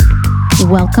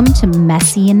Welcome to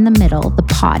Messy in the Middle, the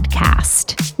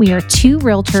podcast. We are two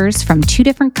realtors from two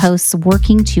different coasts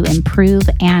working to improve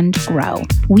and grow.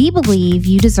 We believe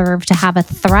you deserve to have a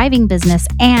thriving business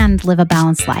and live a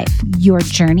balanced life. Your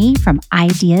journey from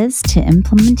ideas to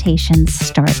implementation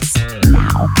starts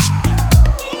now.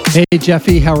 Hey,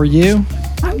 Jeffy, how are you?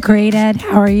 I'm great, Ed.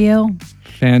 How are you?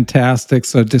 Fantastic.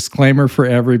 So, disclaimer for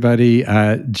everybody,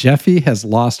 Jeffy has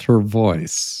lost her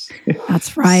voice.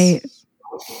 That's right.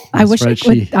 I wish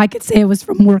I could say it was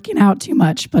from working out too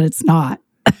much, but it's not.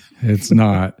 It's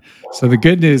not. So the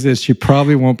good news is she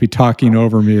probably won't be talking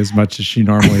over me as much as she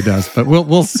normally does, but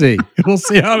we'll see. We'll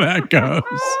see how that goes.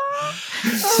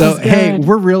 So, hey,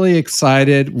 we're really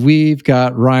excited. We've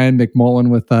got Ryan McMullen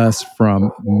with us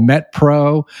from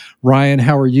MetPro. Ryan,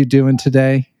 how are you doing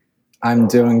today? I'm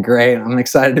doing great. I'm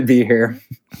excited to be here.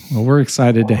 Well, we're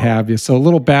excited to have you. So a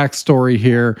little backstory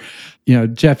here.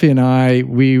 Jeffy and I,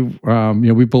 we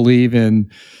believe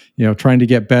in, trying to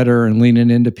get better and leaning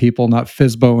into people, not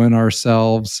FISBOing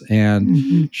ourselves.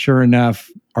 And sure enough,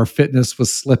 our fitness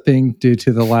was slipping due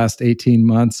to the last 18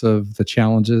 months of the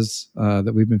challenges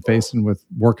that we've been facing with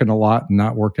working a lot and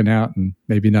not working out and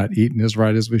maybe not eating as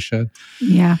right as we should.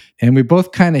 Yeah. And we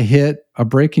both kind of hit a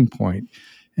breaking point.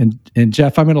 And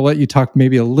Jeff, I'm going to let you talk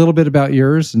maybe a little bit about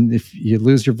yours. And if you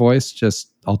lose your voice,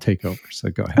 I'll take over. So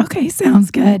go ahead. Okay,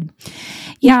 sounds good.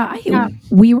 Yeah,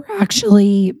 we were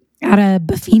actually at a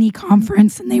Buffini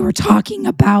conference and they were talking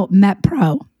about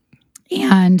MetPro.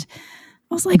 And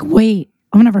I was like, wait,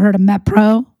 I've never heard of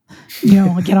MetPro.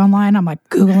 I get online, I'm like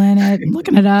Googling it and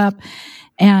looking it up.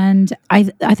 And I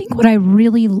think what I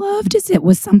really loved is it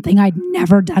was something I'd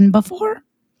never done before.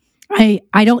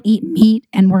 I don't eat meat,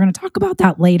 and we're going to talk about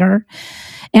that later.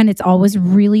 And it's always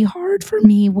really hard for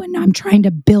me when I'm trying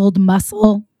to build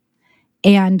muscle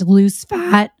and lose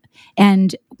fat.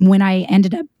 And when I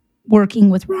ended up working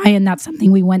with Ryan, that's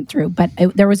something we went through. But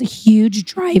there was a huge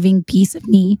driving piece of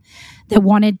me that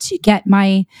wanted to get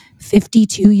my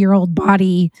 52-year-old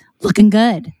body looking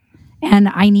good. And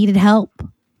I needed help.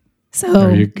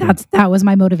 So that was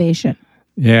my motivation.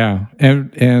 Yeah.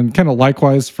 And kind of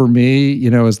likewise for me,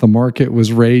 as the market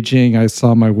was raging, I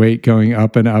saw my weight going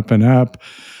up and up and up.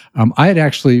 I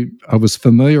was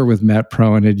familiar with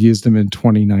MetPro and had used them in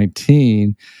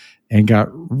 2019 and got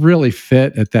really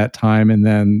fit at that time, and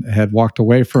then had walked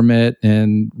away from it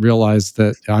and realized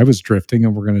that I was drifting,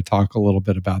 and we're going to talk a little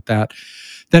bit about that.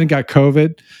 Then it got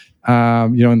COVID,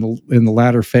 in the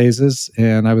latter phases,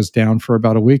 and I was down for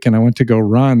about a week, and I went to go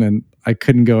run, and I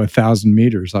couldn't go 1,000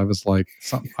 meters. I was like,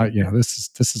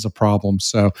 this is a problem.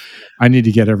 So I need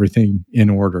to get everything in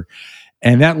order.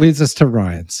 And that leads us to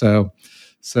Ryan. So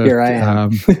here I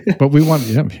am. But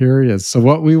here he is. So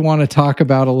what we want to talk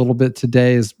about a little bit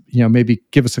today is, maybe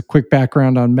give us a quick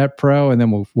background on MetPro, and then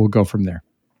we'll go from there.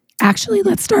 Actually,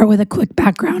 let's start with a quick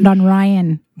background on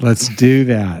Ryan. Let's do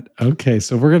that. Okay,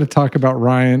 so we're going to talk about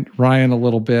Ryan a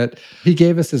little bit. He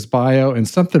gave us his bio, and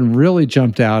something really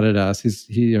jumped out at us.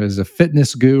 He is a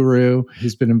fitness guru.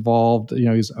 He's been involved,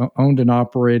 he's owned and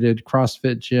operated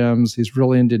CrossFit gyms. He's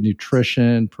really into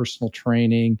nutrition, personal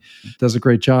training, does a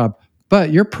great job. But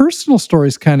your personal story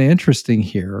is kind of interesting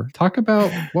here. Talk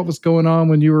about what was going on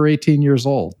when you were 18 years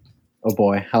old. Oh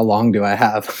boy, how long do I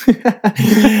have?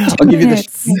 I'll give you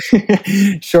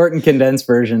the short and condensed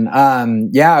version.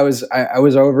 I was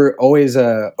always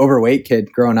a overweight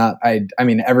kid growing up. I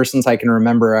mean, ever since I can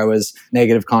remember, I was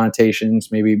negative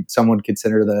connotations. Maybe some would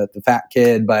consider the fat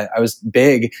kid, but I was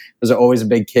big. I was always a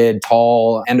big kid,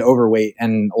 tall and overweight,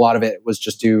 and a lot of it was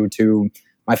just due to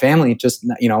my family. Just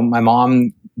my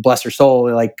mom, bless her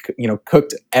soul,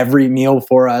 cooked every meal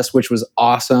for us, which was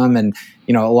awesome, and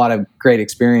a lot of great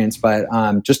experience. But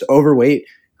just overweight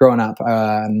growing up.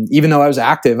 Even though I was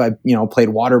active, I played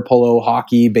water polo,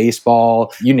 hockey,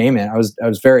 baseball, you name it. I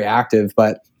was very active,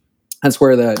 but that's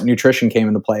where the nutrition came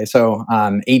into play. So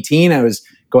 18, I was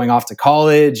going off to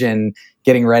college and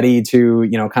getting ready to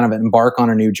kind of embark on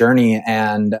a new journey,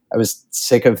 and I was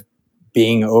sick of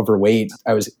being overweight.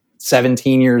 I was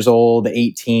 17 years old,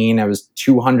 18. I was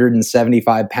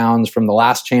 275 pounds from the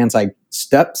last chance I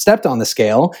stepped on the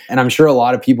scale. And I'm sure a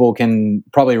lot of people can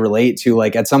probably relate to,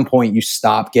 like, at some point you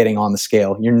stop getting on the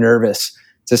scale. You're nervous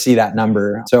to see that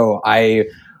number. So I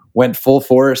went full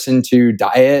force into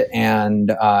diet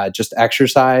and just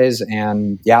exercise,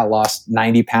 and lost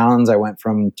 90 pounds. I went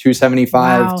from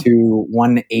 275 to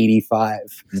 185.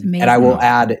 And I will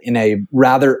add, in a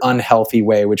rather unhealthy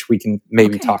way, which we can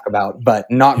maybe talk about, but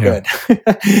not good.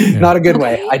 Not a good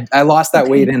way. I lost that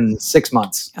weight in 6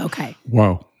 months. Okay.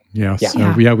 Whoa. Yeah.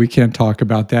 So we can't talk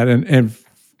about that. And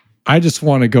I just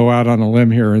want to go out on a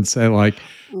limb here and say, like,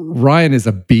 Ryan is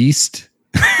a beast.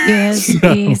 He is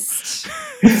beast.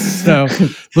 So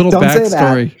little Don't say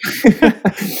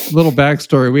backstory. Little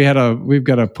backstory. We've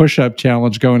got a push-up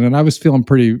challenge going, and I was feeling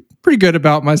pretty good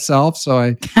about myself. So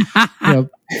I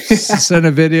sent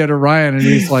a video to Ryan, and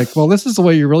he's like, "Well, this is the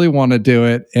way you really want to do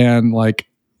it." And like,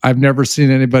 I've never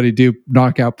seen anybody do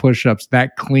knockout push-ups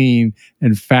that clean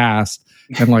and fast.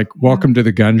 And like, welcome to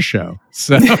the gun show.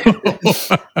 So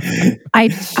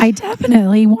I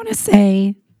definitely want to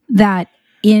say that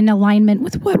in alignment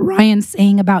with what Ryan's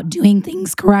saying about doing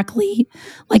things correctly,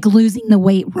 like losing the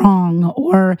weight wrong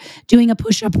or doing a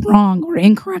push-up wrong or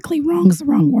incorrectly, wrong is the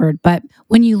wrong word. But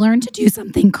when you learn to do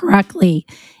something correctly,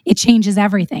 it changes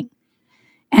everything.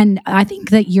 And I think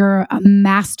that you're a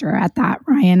master at that,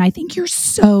 Ryan. I think you're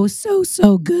so, so,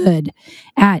 so good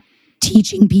at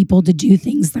teaching people to do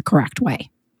things the correct way.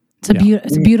 It's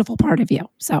a beautiful part of you.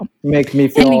 So make me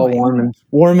feel all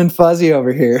warm and fuzzy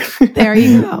over here. There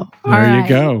you go. There you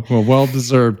go. Well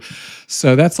deserved.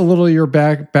 So that's a little of your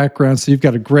background. So you've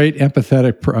got a great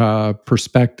empathetic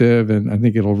perspective, and I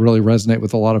think it'll really resonate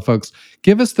with a lot of folks.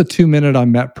 Give us the 2-minute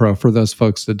on MetPro for those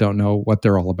folks that don't know what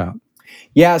they're all about.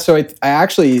 Yeah, so I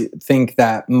actually think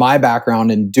that my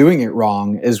background in doing it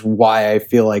wrong is why I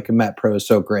feel like MetPro is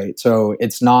so great. So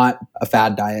it's not a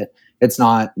fad diet. It's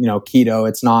not, keto.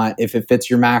 It's not if it fits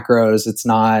your macros. It's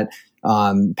not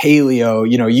paleo.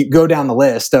 You go down the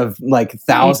list of like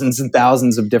thousands and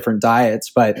thousands of different diets,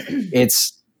 but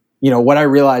it's, what I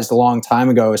realized a long time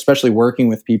ago, especially working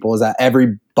with people, is that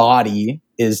every body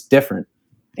is different.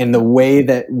 And the way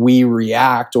that we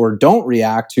react or don't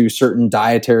react to certain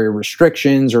dietary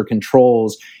restrictions or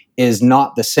controls is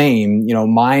not the same.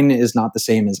 Mine is not the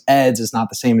same as Ed's, it's not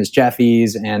the same as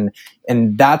Jeffy's. And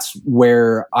that's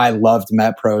where I loved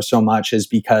MetPro so much, is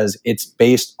because it's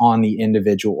based on the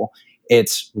individual.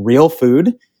 It's real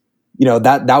food.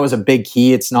 That was a big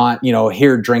key. It's not,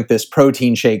 here, drink this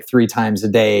protein shake 3 times a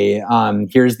day.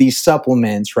 Here's these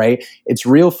supplements, right? It's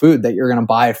real food that you're going to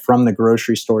buy from the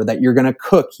grocery store, that you're going to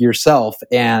cook yourself.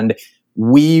 And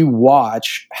we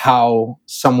watch how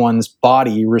someone's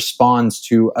body responds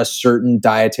to a certain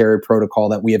dietary protocol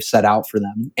that we have set out for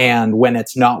them. And when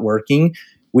it's not working,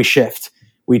 we shift,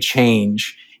 we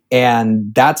change.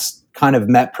 And that's kind of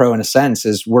MetPro in a sense,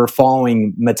 is we're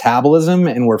following metabolism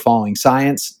and we're following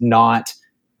science, not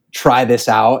try this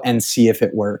out and see if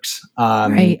it works.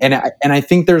 Right. And I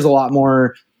think there's a lot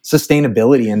more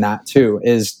sustainability in that too,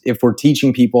 is if we're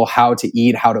teaching people how to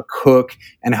eat, how to cook,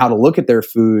 and how to look at their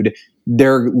food,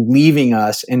 they're leaving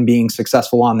us and being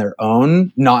successful on their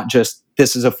own, not just,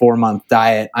 this is a 4-month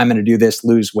diet, I'm going to do this,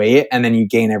 lose weight, and then you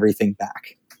gain everything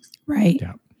back. Right.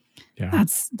 Yeah.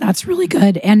 That's really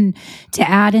good. And to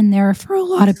add in there, for a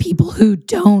lot of people who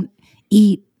don't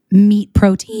eat meat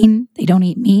protein, they don't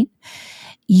eat meat,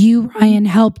 you, Ryan,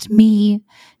 helped me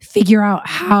figure out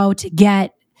how to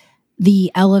get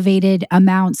the elevated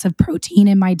amounts of protein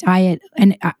in my diet.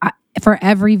 And for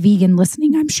every vegan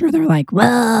listening, I'm sure they're like,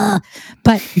 well,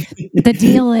 but the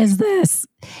deal is this: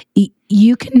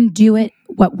 you can do it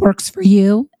what works for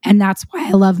you. And that's why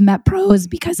I love MetPro, is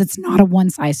because it's not a one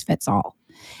size fits all.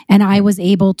 And I was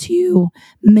able to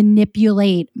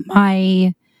manipulate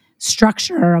my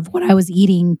structure of what I was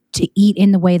eating to eat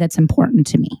in the way that's important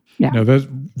to me. Yeah. No, that's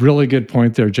really good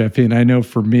point there, Jeffy. And I know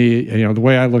for me, the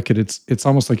way I look at it, it's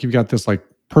almost like you've got this like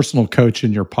personal coach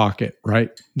in your pocket,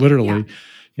 right? Literally,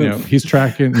 he's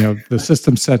tracking, the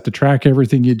system's set to track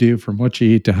everything you do, from what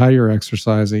you eat to how you're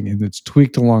exercising, and it's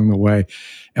tweaked along the way.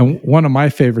 And one of my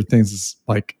favorite things is,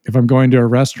 like, if I'm going to a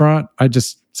restaurant, I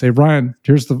just say, Ryan,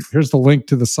 here's the link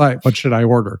to the site. What should I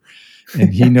order?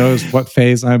 And he knows what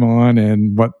phase I'm on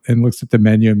and looks at the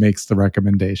menu and makes the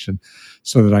recommendation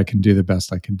so that I can do the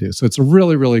best I can do. So it's a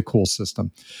really, really cool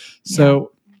system.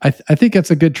 So I think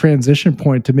that's a good transition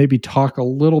point to maybe talk a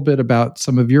little bit about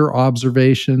some of your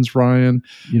observations, Ryan.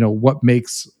 What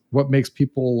makes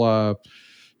people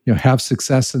have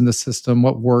success in the system,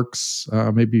 what works,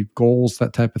 maybe goals,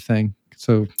 that type of thing.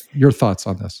 So your thoughts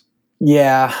on this?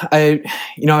 Yeah, I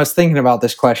was thinking about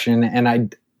this question,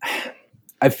 and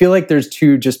I feel like there's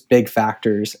 2 just big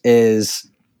factors. Is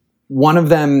one of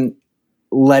them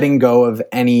letting go of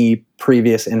any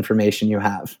previous information you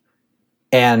have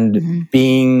and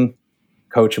being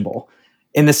coachable,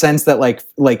 in the sense that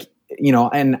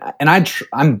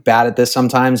I'm bad at this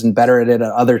sometimes and better at it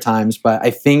at other times. But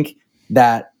I think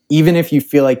that even if you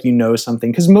feel like you know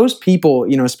something, because most people,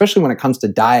 especially when it comes to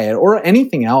diet or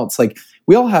anything else, like,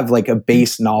 we all have like a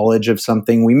base knowledge of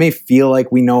something. We may feel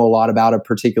like we know a lot about a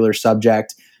particular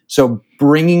subject. So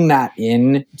bringing that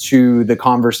in to the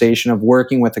conversation of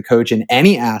working with a coach in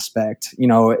any aspect,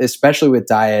 especially with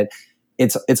diet,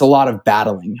 it's a lot of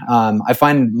battling. I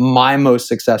find my most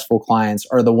successful clients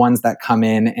are the ones that come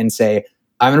in and say,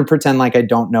 I'm going to pretend like I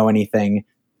don't know anything.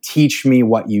 Teach me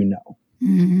what you know.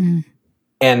 Mm-hmm.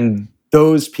 And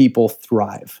those people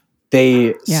thrive.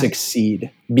 They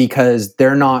succeed because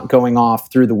they're not going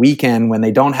off through the weekend when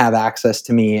they don't have access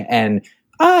to me and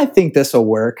I think this will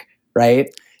work,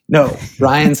 right? No,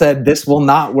 Ryan said this will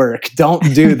not work. Don't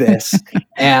do this.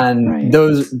 And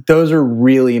those are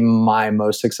really my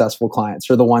most successful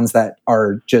clients, are the ones that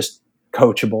are just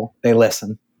coachable. They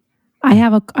listen. I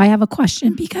have a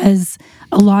question, because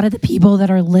a lot of the people that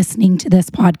are listening to this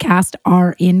podcast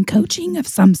are in coaching of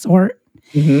some sort.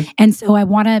 Mm-hmm. And so I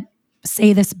want to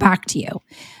say this back to you.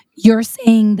 You're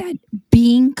saying that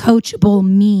being coachable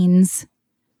means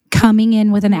coming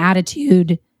in with an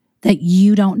attitude that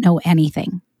you don't know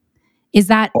anything. Is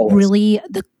that Always. Really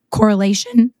the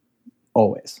correlation?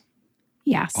 Always.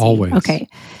 Yeah. See, always. Okay.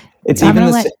 It's I'm even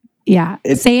the gonna same. Yeah.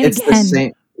 Say it again. The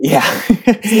same. Yeah.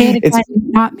 Say it again,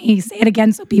 not me. Say it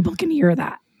again so people can hear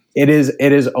that. It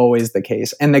is always the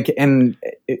case. And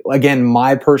again,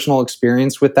 my personal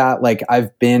experience with that, like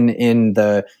I've been in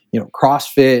the,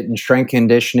 CrossFit and strength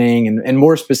conditioning and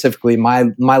more specifically, my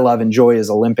love and joy is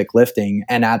Olympic lifting.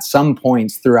 And at some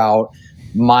points throughout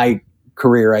my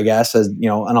career, I guess, as an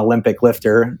Olympic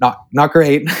lifter, not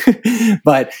great,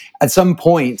 but at some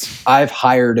point I've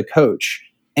hired a coach.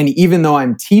 And even though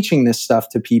I'm teaching this stuff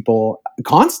to people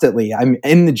constantly, I'm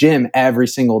in the gym every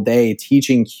single day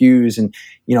teaching cues and,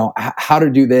 how to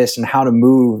do this and how to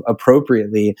move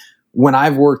appropriately. When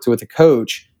I've worked with a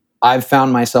coach, I've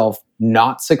found myself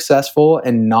not successful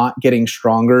and not getting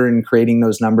stronger and creating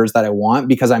those numbers that I want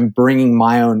because I'm bringing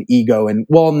my own ego and,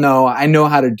 well, no, I know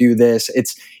how to do this.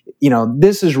 It's,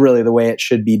 this is really the way it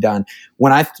should be done.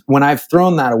 When I've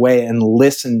thrown that away and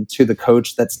listened to the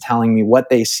coach that's telling me what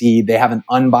they see, they have an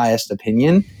unbiased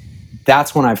opinion,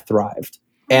 that's when I've thrived.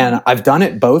 And I've done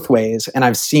it both ways and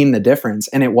I've seen the difference.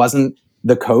 And it wasn't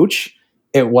the coach,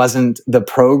 it wasn't the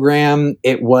program,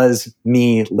 it was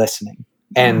me listening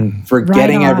and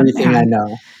forgetting everything I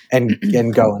know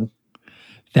and going.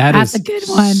 That's a good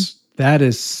one. That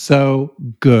is so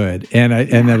good. And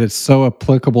that it's so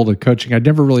applicable to coaching. I'd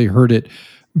never really heard it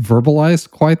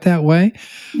verbalized quite that way.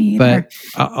 But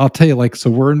I'll tell you, so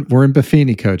we're in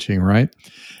Buffini coaching, right?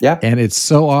 Yeah. And it's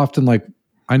so often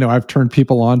I know I've turned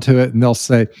people onto it and they'll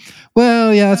say,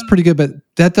 well, yeah, that's pretty good, but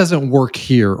that doesn't work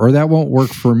here or that won't work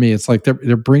for me. It's like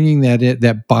they're bringing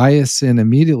that bias in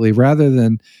immediately rather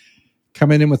than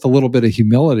coming in with a little bit of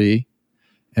humility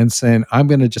and saying, I'm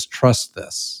going to just trust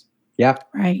this. Yeah.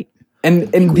 Right. And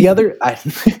the other,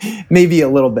 maybe a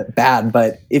little bit bad,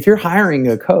 but if you're hiring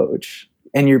a coach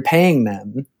and you're paying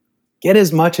them, get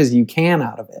as much as you can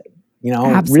out of it.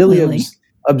 Really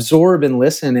absorb and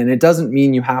listen. And it doesn't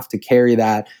mean you have to carry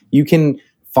that. You can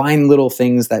find little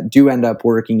things that do end up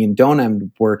working and don't end up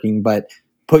working, but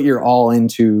put your all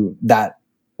into that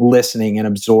listening and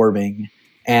absorbing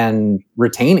and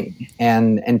retaining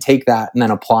and take that and then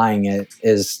applying it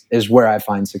is where I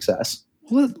find success.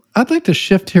 Well, I'd like to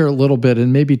shift here a little bit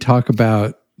and maybe talk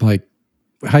about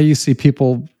how you see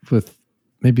people with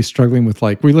maybe struggling with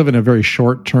we live in a very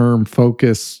short-term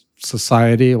focus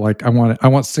society. I want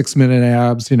 6-minute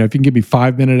abs. If you can give me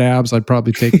 5-minute abs, I'd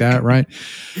probably take that, right?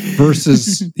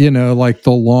 Versus,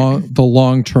 the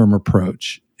long-term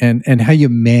approach and how you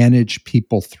manage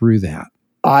people through that.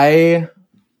 I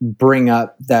bring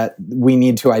up that we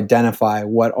need to identify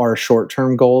what are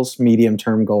short-term goals,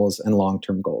 medium-term goals, and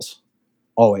long-term goals.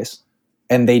 Always.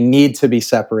 And they need to be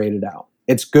separated out.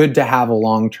 It's good to have a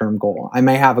long-term goal. I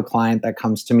may have a client that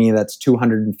comes to me that's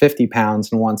 250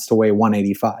 pounds and wants to weigh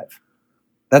 185.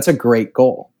 That's a great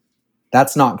goal.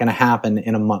 That's not going to happen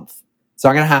in a month. It's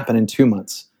not going to happen in 2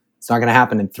 months. It's not going to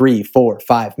happen in 3, 4,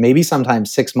 5, maybe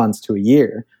sometimes 6 months to a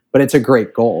year, but it's a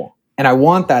great goal. And I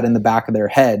want that in the back of their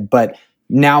head. But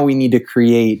now we need to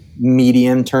create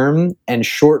medium-term and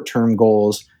short-term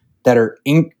goals that are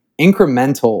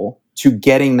incremental to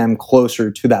getting them closer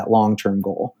to that long-term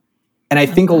goal. And I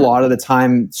think a lot of the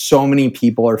time, so many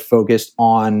people are focused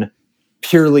on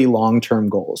purely long-term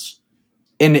goals.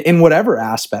 In whatever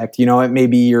aspect, it may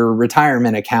be your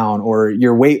retirement account or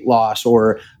your weight loss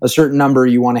or a certain number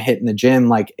you want to hit in the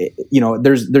gym.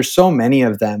 There's so many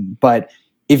of them. But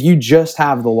if you just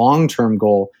have the long-term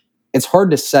goal, it's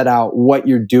hard to set out what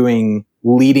you're doing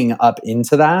leading up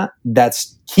into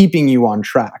that's keeping you on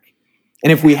track.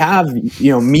 And if we have,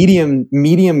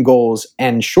 medium goals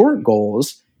and short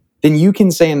goals, then you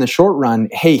can say in the short run,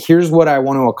 hey, here's what I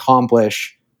want to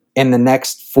accomplish in the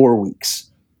next 4 weeks.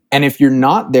 And if you're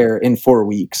not there in 4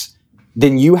 weeks,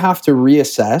 then you have to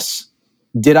reassess,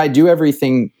 did I do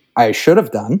everything I should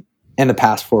have done? in the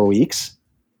past 4 weeks,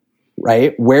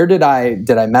 right? Where did I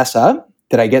mess up?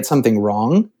 Did I get something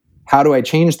wrong? How do I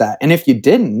change that? And if you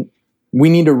didn't, we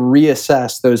need to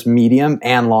reassess those medium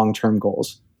and long-term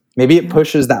goals. Maybe it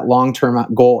pushes that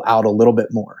long-term goal out a little bit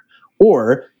more.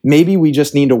 Or maybe we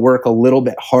just need to work a little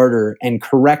bit harder and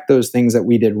correct those things that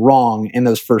we did wrong in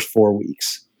those first 4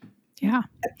 weeks. Yeah.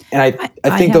 And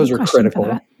I think those are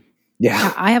critical.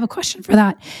 Yeah, I have a question for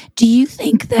that. Do you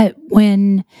think that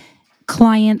when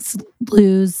clients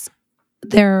lose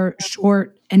their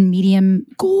short and medium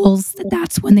goals,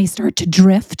 that's when they start to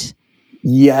drift?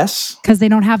 Yes. Because they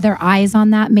don't have their eyes on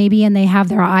that maybe, and they have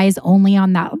their eyes only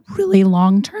on that really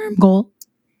long-term goal?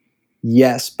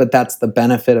 Yes, but that's the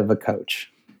benefit of a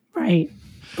coach. Right.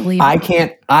 I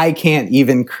can't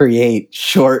even create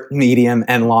short, medium,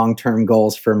 and long-term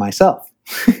goals for myself.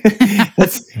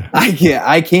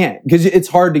 I can't, because it's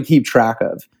hard to keep track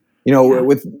of.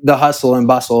 With the hustle and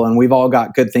bustle, and we've all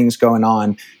got good things going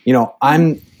on.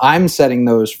 I'm setting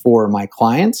those for my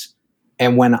clients,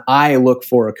 and when I look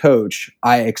for a coach,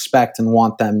 I expect and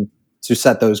want them to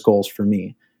set those goals for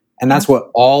me. And that's what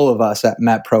all of us at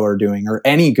MetPro are doing, or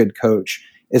any good coach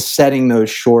is setting those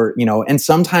short, and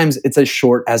sometimes it's as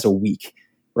short as a week,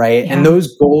 right? Yeah. And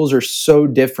those goals are so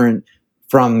different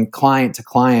from client to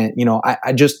client.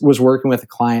 I just was working with a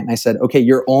client and I said, okay,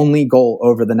 your only goal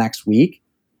over the next week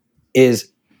is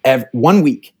 1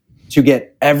 week to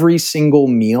get every single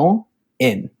meal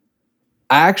in.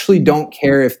 I actually don't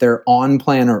care if they're on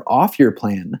plan or off your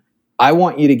plan. I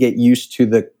want you to get used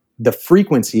to the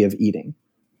frequency of eating.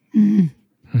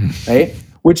 Right?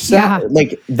 Which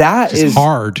that is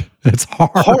hard. It's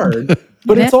hard.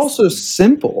 But it's also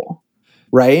simple,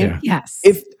 right? Yeah. Yes.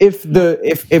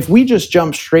 If we just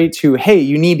jump straight to, hey,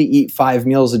 you need to eat 5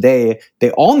 meals a day,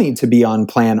 they all need to be on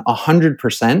plan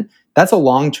 100%. That's a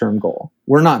long-term goal.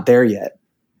 We're not there yet.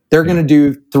 They're going to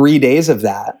do 3 days of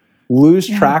that, lose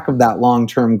track of that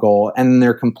long-term goal, and then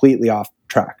they're completely off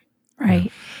track.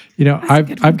 Right.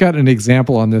 I've got an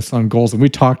example on this on goals, and we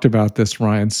talked about this,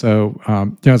 Ryan. So,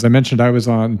 as I mentioned,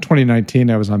 in 2019,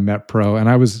 I was on MetPro, and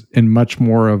I was in much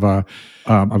more of I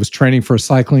was training for a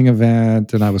cycling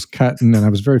event, and I was cutting, and I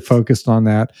was very focused on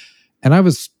that. And I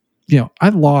was, I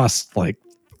lost like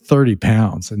 30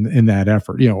 pounds in that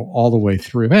effort, all the way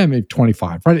through, maybe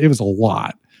 25, right? It was a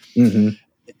lot. Mm-hmm.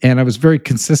 And I was very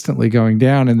consistently going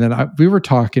down. And then we were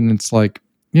talking, and it's like,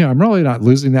 I'm really not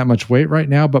losing that much weight right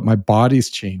now, but my body's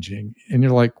changing. And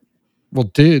you're like, well,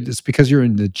 dude, it's because you're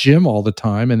in the gym all the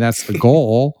time, and that's the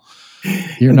goal.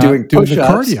 You're not doing the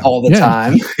cardio all the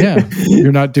time. Yeah.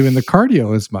 You're not doing the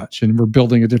cardio as much, and we're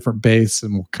building a different base,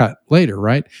 and we'll cut later,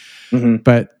 right? Mm-hmm.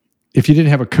 But if you didn't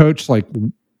have a coach like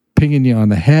pinging you on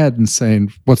the head and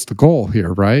saying, what's the goal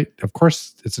here, right? Of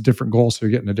course, it's a different goal, so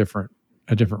you're getting a different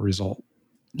result.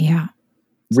 Yeah.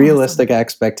 Realistic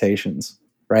expectations,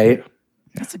 right? Yeah.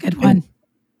 That's a good one.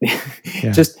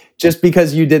 Just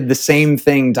because you did the same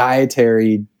thing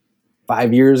dietary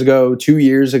 5 years ago, 2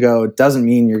 years ago, it doesn't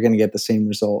mean you're going to get the same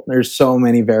result. There's so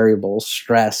many variables: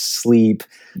 stress, sleep,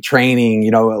 training.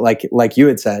 Like you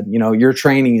had said, your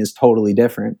training is totally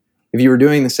different. If you were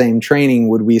doing the same training,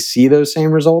 would we see those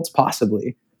same results?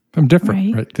 Possibly. I'm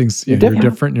different, right? Things you're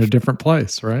different. You're a different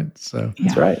place, right? So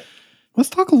that's right. Let's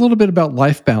talk a little bit about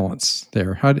life balance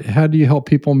there. How do you help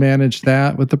people manage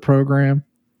that with the program?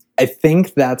 I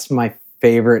think that's my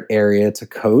favorite area to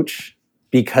coach,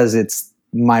 because it's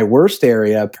my worst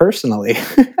area personally.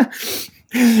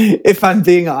 If I'm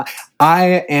being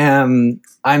honest,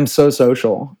 I'm so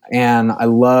social, and I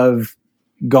love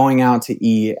going out to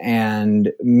eat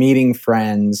and meeting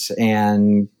friends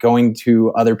and going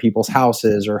to other people's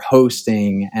houses or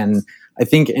hosting. And I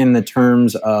think in the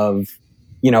terms of,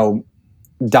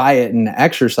 diet and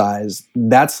exercise,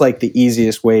 that's like the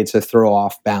easiest way to throw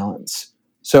off balance.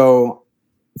 So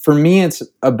for me, it's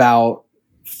about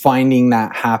finding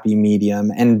that happy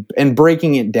medium and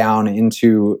breaking it down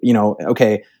into,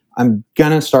 okay, I'm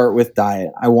going to start with diet.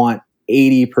 I want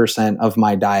 80% of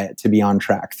my diet to be on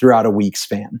track throughout a week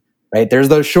span, right? There's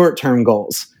those short-term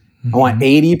goals. Mm-hmm. I want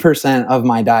 80% of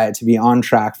my diet to be on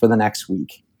track for the next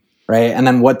week, right? And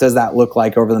then what does that look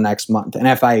like over the next month? And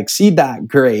if I exceed that,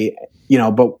 great.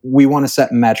 But we want to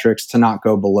set metrics to not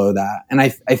go below that. And I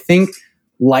think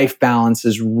life balance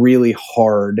is really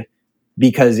hard,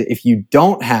 because if you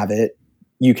don't have it,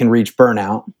 you can reach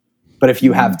burnout. But if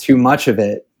you have too much of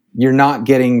it, you're not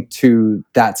getting to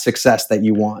that success that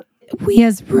you want. We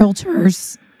as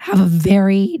realtors have a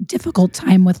very difficult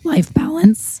time with life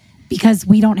balance, because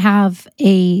we don't have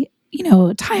a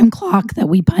time clock that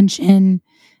we punch in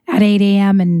at 8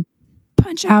 a.m. and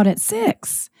punch out at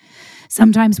 6.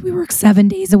 Sometimes we work 7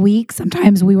 days a week.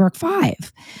 Sometimes we work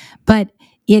 5. But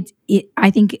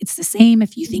I think it's the same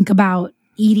if you think about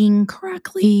eating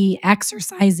correctly,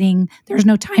 exercising. There's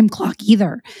no time clock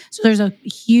either. So there's a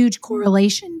huge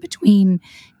correlation between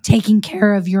taking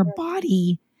care of your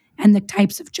body and the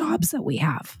types of jobs that we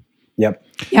have. Yep.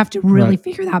 You have to really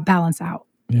figure that balance out.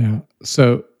 Yeah.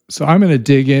 So I'm going to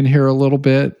dig in here a little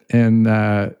bit, and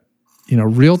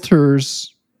realtors,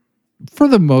 for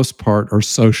the most part, are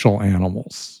social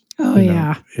animals. Oh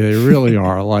yeah, they really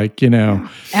are. Like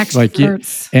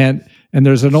experts. And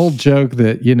there's an old joke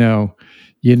that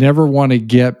you never want to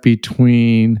get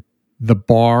between the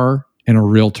bar and a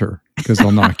realtor because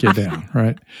they'll knock you down,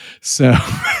 right? So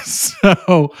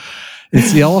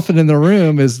it's the elephant in the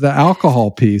room is the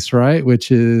alcohol piece, right?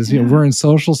 Which is, we're in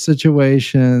social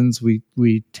situations. We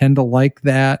tend to like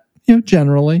that,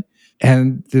 generally.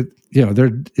 And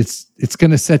it's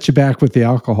going to set you back with the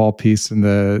alcohol piece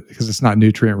because it's not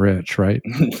nutrient rich, right?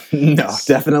 No,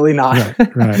 definitely not.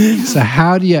 Right. So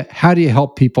how do you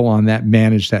help people on that,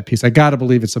 manage that piece? I got to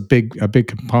believe it's a big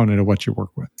component of what you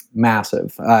work with.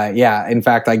 Massive. Yeah. In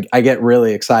fact, I get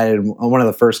really excited. One of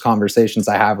the first conversations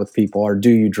I have with people are, do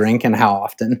you drink and how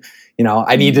often?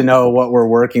 I need to know what we're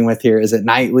working with here. Is it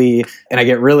nightly? And I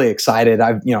get really excited.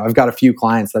 I've got a few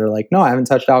clients that are like, no, I haven't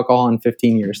touched alcohol in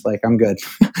 15 years. Like, I'm good.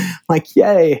 Like,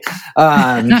 yay.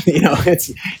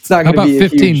 It's not going to be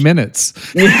 15 minutes.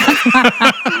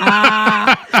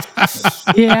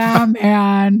 Yeah,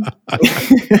 man.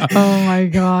 Oh my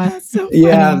God. That's so funny.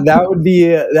 Yeah, that would be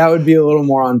a little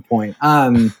more on point.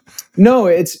 No,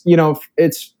 it's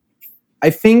I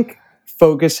think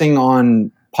focusing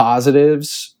on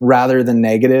positives rather than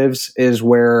negatives is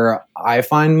where I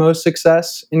find most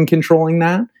success in controlling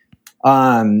that.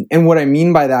 And what I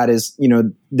mean by that is,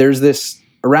 there's this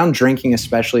around drinking,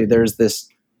 especially, there's this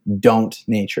don't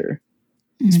nature,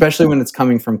 especially when it's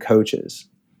coming from coaches.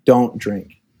 Don't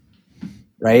drink.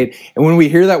 Right. And when we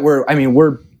hear that,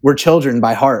 we're children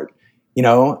by heart.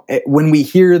 When we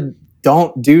hear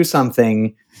don't do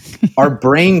something, our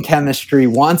brain chemistry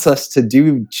wants us to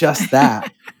do just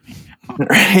that.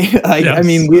 Right. Like,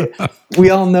 yes. We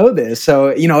all know this. So,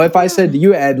 if I said to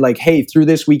you, Ed, like, hey, through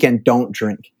this weekend, don't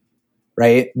drink.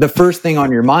 Right. The first thing on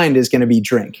your mind is going to be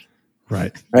drink.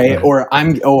 Right. Or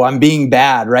I'm being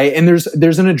bad. Right. And there's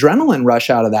an adrenaline rush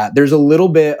out of that. There's a little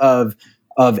bit of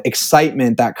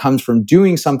excitement that comes from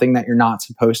doing something that you're not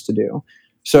supposed to do.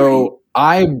 So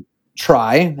I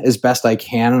try as best I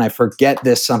can, and I forget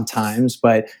this sometimes,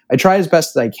 but I try as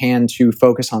best as I can to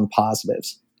focus on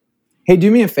positives. Hey,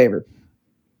 do me a favor.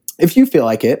 If you feel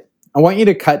like it, I want you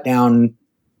to cut down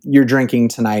your drinking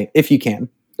tonight if you can.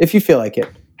 If you feel like it,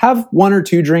 have 1 or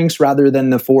 2 drinks rather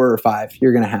than the 4 or 5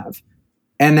 you're going to have.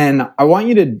 And then I want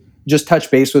you to just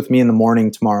touch base with me in the morning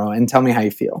tomorrow and tell me how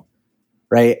you feel.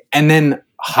 Right. And then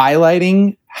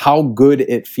highlighting how good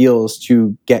it feels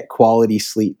to get quality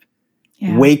sleep.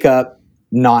 Yeah. Wake up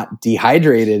not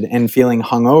dehydrated and feeling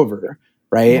hungover.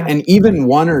 Right. Yeah. And even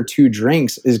 1 or 2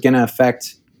 drinks is going to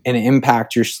affect and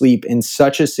impact your sleep in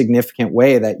such a significant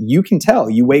way that you can tell.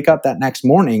 You wake up that next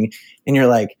morning and you're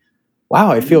like,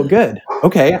 wow, I feel good.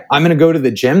 Okay, I'm going to go to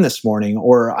the gym this morning,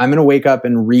 or I'm going to wake up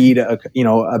and read a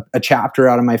chapter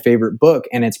out of my favorite book,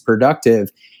 and it's productive.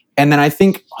 And then I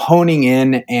think honing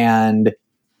in and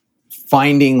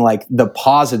finding like the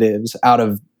positives out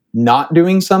of not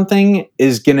doing something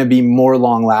is going to be more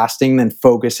long lasting than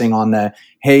focusing on the,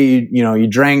 hey, you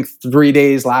drank 3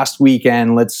 days last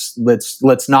weekend. Let's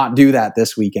not do that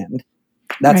this weekend.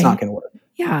 That's not going to work.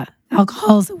 Yeah.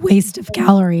 Alcohol is a waste of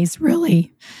calories,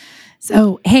 really.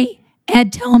 So, hey,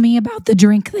 Ed, tell me about the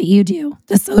drink that you do,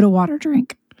 the soda water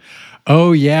drink.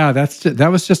 Oh yeah. That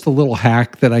was just a little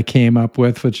hack that I came up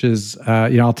with, which is,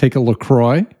 I'll take a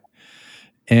LaCroix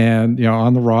and,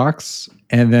 on the rocks,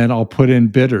 and then I'll put in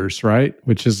bitters, right?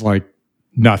 Which is like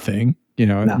nothing,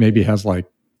 it maybe has like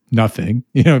nothing,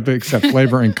 except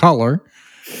flavor and color.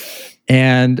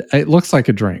 And it looks like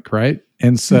a drink, right?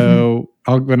 And so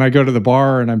when I go to the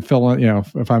bar and I'm filling,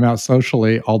 if I'm out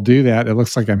socially, I'll do that. It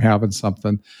looks like I'm having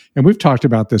something. And we've talked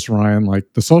about this, Ryan,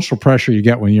 like the social pressure you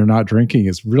get when you're not drinking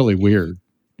is really weird.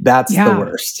 That's the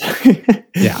worst.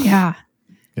 Yeah.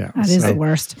 That is the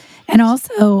worst. And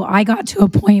also, I got to a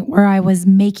point where I was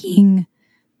making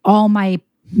all my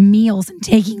meals and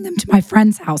taking them to my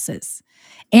friends' houses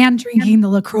and drinking the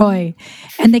LaCroix.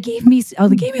 And they gave me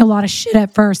a lot of shit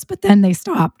at first, but then they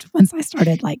stopped once I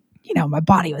started my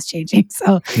body was changing.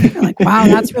 So they're like, wow,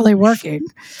 that's really working.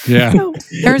 Yeah. So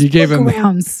there's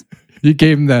workarounds. You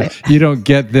gave them that. You don't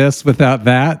get this without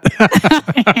that.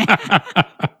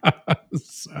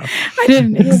 So. I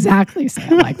didn't exactly say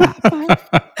it like that.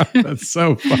 But. That's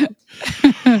so fun.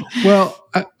 Well,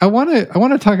 I want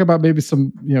to talk about maybe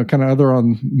some, kind of other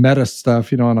on meta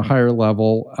stuff, on a higher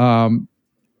level. And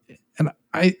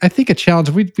I think a challenge,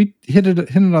 we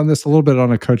hinted on this a little bit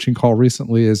on a coaching call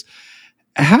recently, is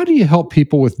how do you help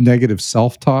people with negative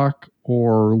self-talk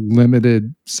or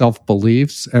limited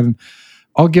self-beliefs? And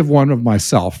I'll give one of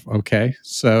myself, okay?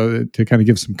 So to kind of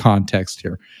give some context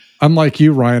here. Unlike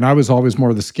you, Ryan, I was always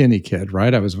more the skinny kid,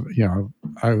 right? I was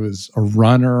a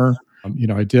runner.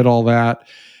 I did all that.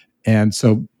 And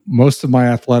so most of my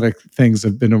athletic things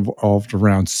have been involved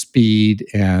around speed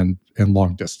and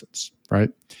long distance, right?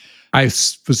 I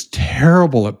was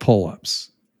terrible at pull-ups,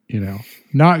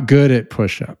 not good at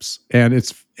push-ups. And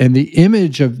the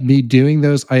image of me doing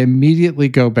those, I immediately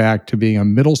go back to being a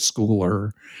middle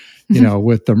schooler,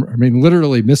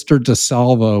 literally Mr.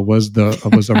 DeSalvo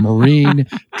was a Marine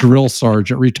drill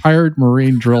sergeant, retired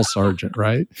Marine drill sergeant,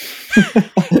 right?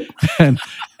 and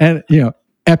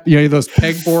those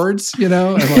pegboards,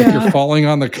 and you're falling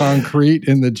on the concrete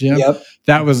in the gym. Yep.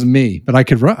 That was me, but I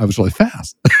could run. I was really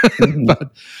fast.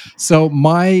 But so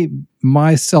my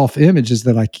self-image is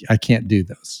that I can't do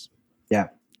those. Yeah.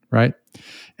 Right.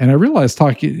 And I realized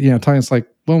talking, it's like,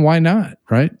 well, why not?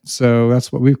 Right. So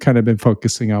that's what we've kind of been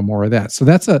focusing on, more of that. So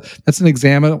that's an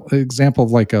example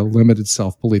of like a limited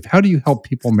self-belief. How do you help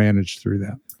people manage through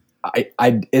that?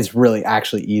 It's really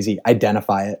actually easy.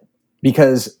 Identify it,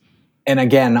 because, and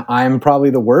again, I'm probably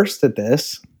the worst at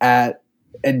this, at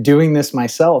doing this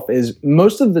myself, is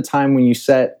most of the time when you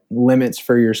set limits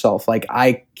for yourself, like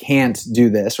I can't do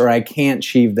this, or I can't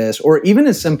achieve this, or even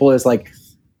as simple as like,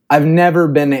 I've never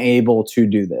been able to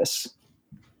do this.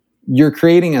 You're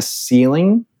creating a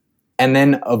ceiling and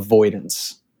then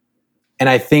avoidance. And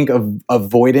I think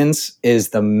avoidance is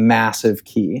the massive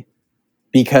key,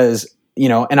 because,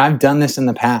 and I've done this in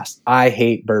the past. I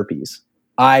hate burpees.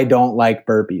 I don't like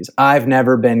burpees. I've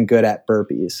never been good at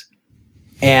burpees.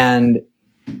 And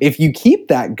if you keep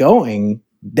that going,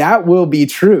 that will be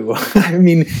true. I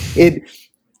mean,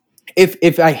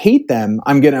 if I hate them,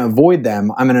 I'm going to avoid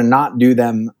them. I'm going to not do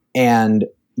them. And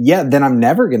then I'm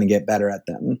never going to get better at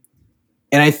them.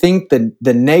 And I think that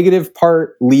the negative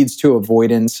part leads to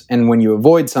avoidance. And when you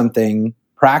avoid something,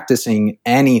 practicing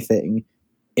anything,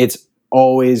 it's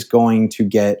always going to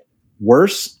get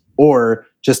worse, or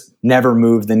just never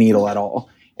move the needle at all.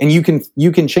 And you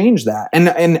can change that. And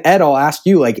Ed, I'll ask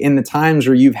you, like, in the times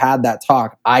where you've had that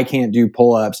talk, I can't do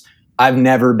pull-ups, I've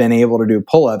never been able to do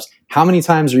pull-ups, how many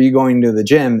times are you going to the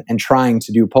gym and trying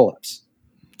to do pull-ups?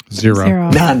 Zero.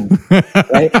 None.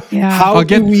 Right? Yeah. I'll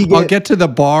get to the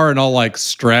bar and I'll like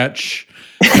stretch.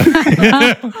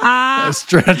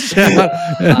 Stretch out,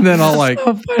 and then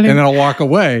I'll walk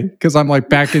away, because I'm like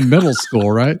back in middle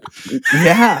school, right?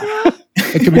 Yeah.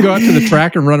 Can we go out to the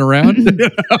track and run around?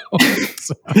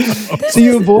 So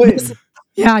you avoid.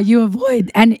 You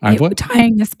avoid. And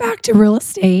tying this back to real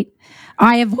estate,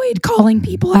 I avoid calling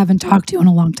people I haven't talked to in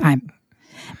a long time,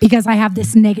 because I have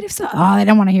this negative stuff. Oh, they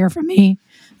don't want to hear from me.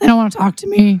 They don't want to talk to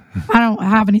me. I don't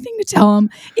have anything to tell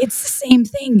them. It's the same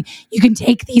thing. You can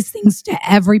take these things to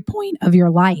every point of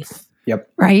your life.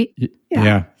 Yep. Right?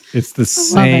 Yeah. It's the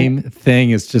same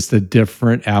thing. It's just a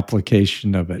different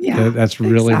application of it. Yeah, that's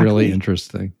really, really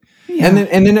interesting. Yeah.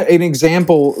 And then an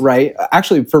example, right?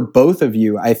 Actually, for both of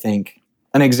you, I think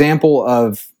an example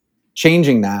of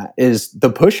changing that is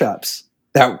the push-ups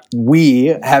that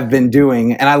we have been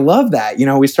doing. And I love that.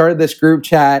 We started this group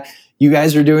chat. You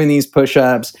guys are doing these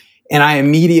push-ups, and I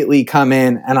immediately come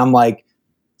in and I'm like,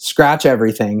 scratch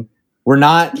everything. We're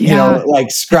not,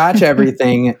 scratch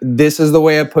everything. This is the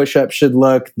way a push-up should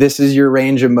look. This is your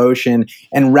range of motion.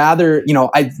 And rather,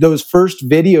 those first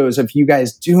videos of you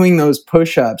guys doing those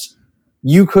push-ups,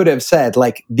 you could have said,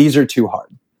 like, these are too hard.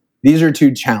 These are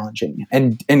too challenging,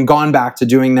 and gone back to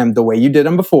doing them the way you did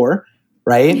them before,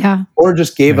 right? Yeah. Or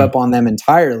just gave up on them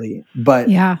entirely. But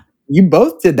you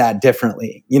both did that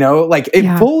differently,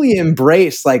 it fully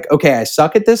embraced, like, okay, I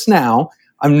suck at this now.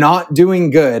 I'm not doing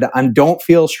good. I don't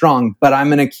feel strong, but I'm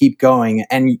going to keep going.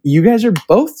 And you guys are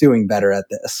both doing better at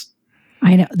this.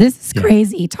 I know. This is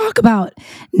crazy. Talk about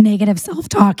negative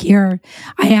self-talk here.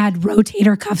 I had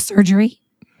rotator cuff surgery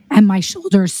and my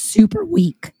shoulder's super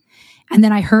weak. And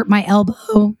then I hurt my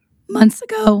elbow months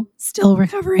ago, still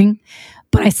recovering,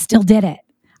 but I still did it.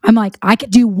 I'm like, I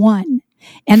could do one.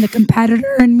 And the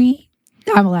competitor in me,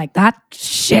 I'm like, that's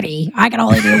shitty. I can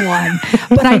only do one.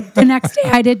 But the next day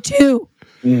I did two.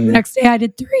 The next day I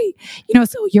did three.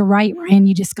 So you're right, Ryan.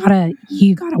 You just gotta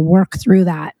work through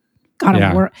that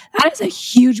Gotta work. That is a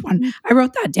huge one. I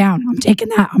wrote that down. I'm taking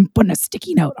that. I'm putting a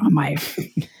sticky note on my for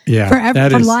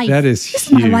life. That is huge. This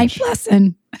is my life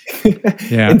lesson.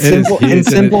 In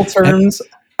simple terms,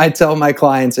 I tell my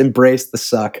clients, embrace the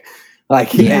suck.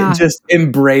 Like, just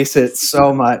embrace it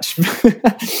so much.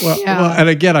 Well, and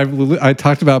again, I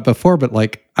talked about it before, but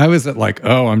like I was at like,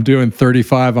 oh, I'm doing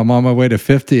 35, I'm on my way to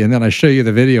 50, and then I show you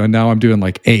the video, and now I'm doing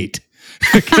like 8.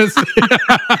 Because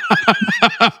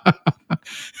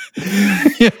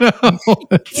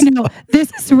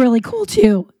this is really cool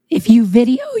too. If you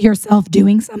video yourself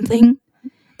doing something,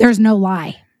 there's no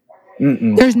lie.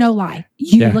 There's no lie.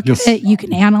 You look at it, you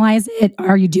can analyze it.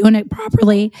 Are you doing it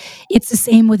properly? It's the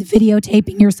same with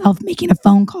videotaping yourself making a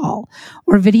phone call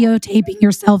or videotaping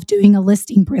yourself doing a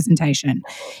listing presentation.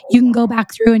 You can go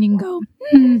back through and you can go,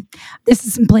 this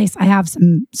is some place I have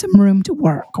some room to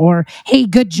work, or hey,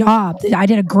 good job. I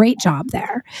did a great job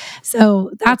there.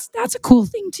 So that's a cool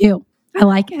thing too. I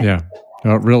like it. Yeah.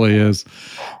 No, it really is.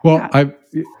 Well,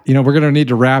 we're going to need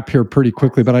to wrap here pretty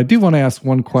quickly, but I do want to ask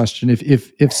one question.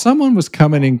 If someone was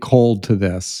coming in cold to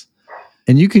this,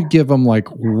 and you could give them like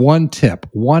one tip,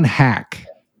 one hack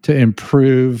to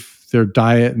improve their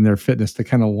diet and their fitness to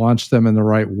kind of launch them in the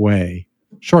right way,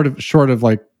 short of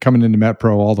like coming into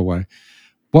MetPro all the way,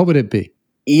 what would it be?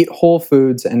 Eat whole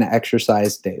foods and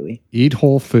exercise daily. Eat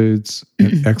whole foods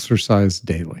and exercise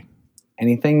daily.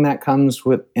 Anything that comes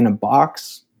in a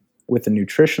box with a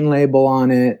nutrition label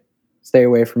on it, stay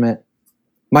away from it.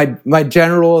 My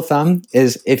general rule of thumb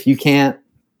is if you can't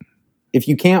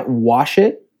wash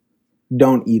it,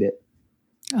 don't eat it.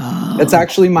 Oh. That's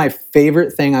actually my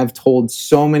favorite thing I've told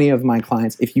so many of my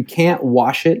clients. If you can't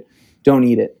wash it, don't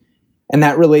eat it. And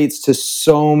that relates to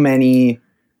so many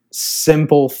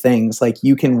simple things. Like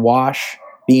you can wash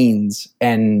beans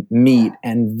and meat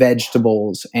and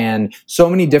vegetables and so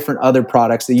many different other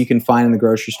products that you can find in the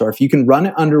grocery store. If you can run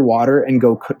it underwater and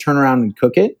go turn around and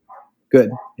cook it,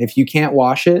 good. If you can't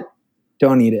wash it,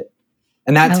 don't eat it.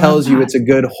 And that tells you it's a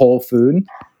good whole food.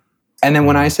 And then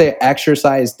when I say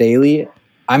exercise daily,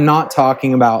 I'm not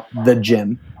talking about the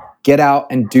gym. Get out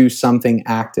and do something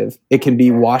active. It can be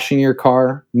washing your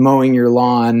car, mowing your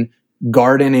lawn,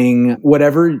 gardening,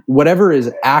 whatever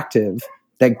is active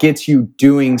that gets you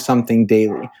doing something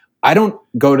daily. I don't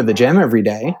go to the gym every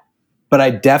day, but I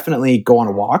definitely go on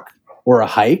a walk or a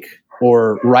hike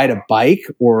or ride a bike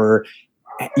or,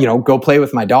 go play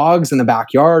with my dogs in the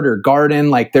backyard or garden.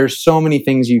 Like there's so many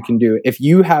things you can do. If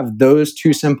you have those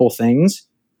two simple things,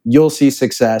 you'll see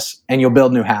success and you'll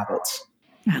build new habits.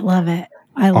 I love it.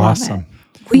 I love it.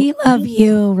 We love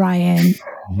you, Ryan.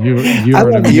 You are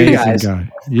an amazing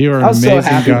guy. You are an amazing guy. I'm so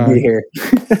happy to be here.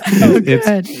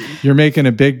 You're making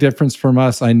a big difference from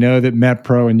us. I know that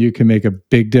MetPro and you can make a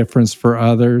big difference for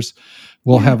others.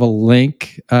 We'll have a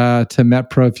link to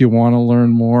MetPro if you want to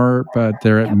learn more, but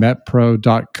they're at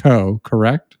metpro.co,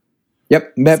 correct?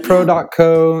 Yep,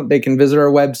 metpro.co. They can visit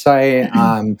our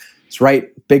website. It's right,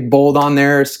 big bold on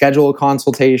there, schedule a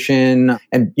consultation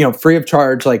and, free of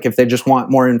charge. Like if they just want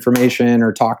more information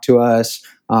or talk to us,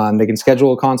 they can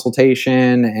schedule a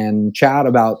consultation and chat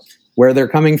about where they're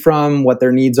coming from, what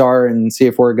their needs are, and see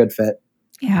if we're a good fit.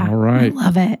 Yeah. All right. I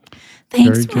love it.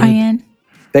 Thanks, Ryan.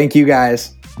 Thank you,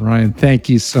 guys. Ryan, thank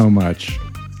you so much.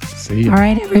 See you. All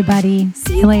right, everybody.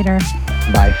 See you later.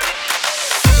 Bye.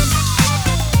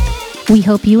 We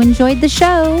hope you enjoyed the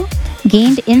show,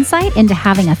 gained insight into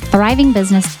having a thriving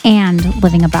business and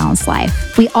living a balanced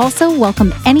life. We also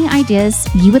welcome any ideas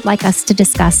you would like us to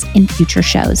discuss in future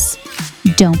shows.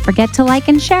 Don't forget to like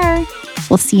and share.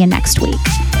 We'll see you next week.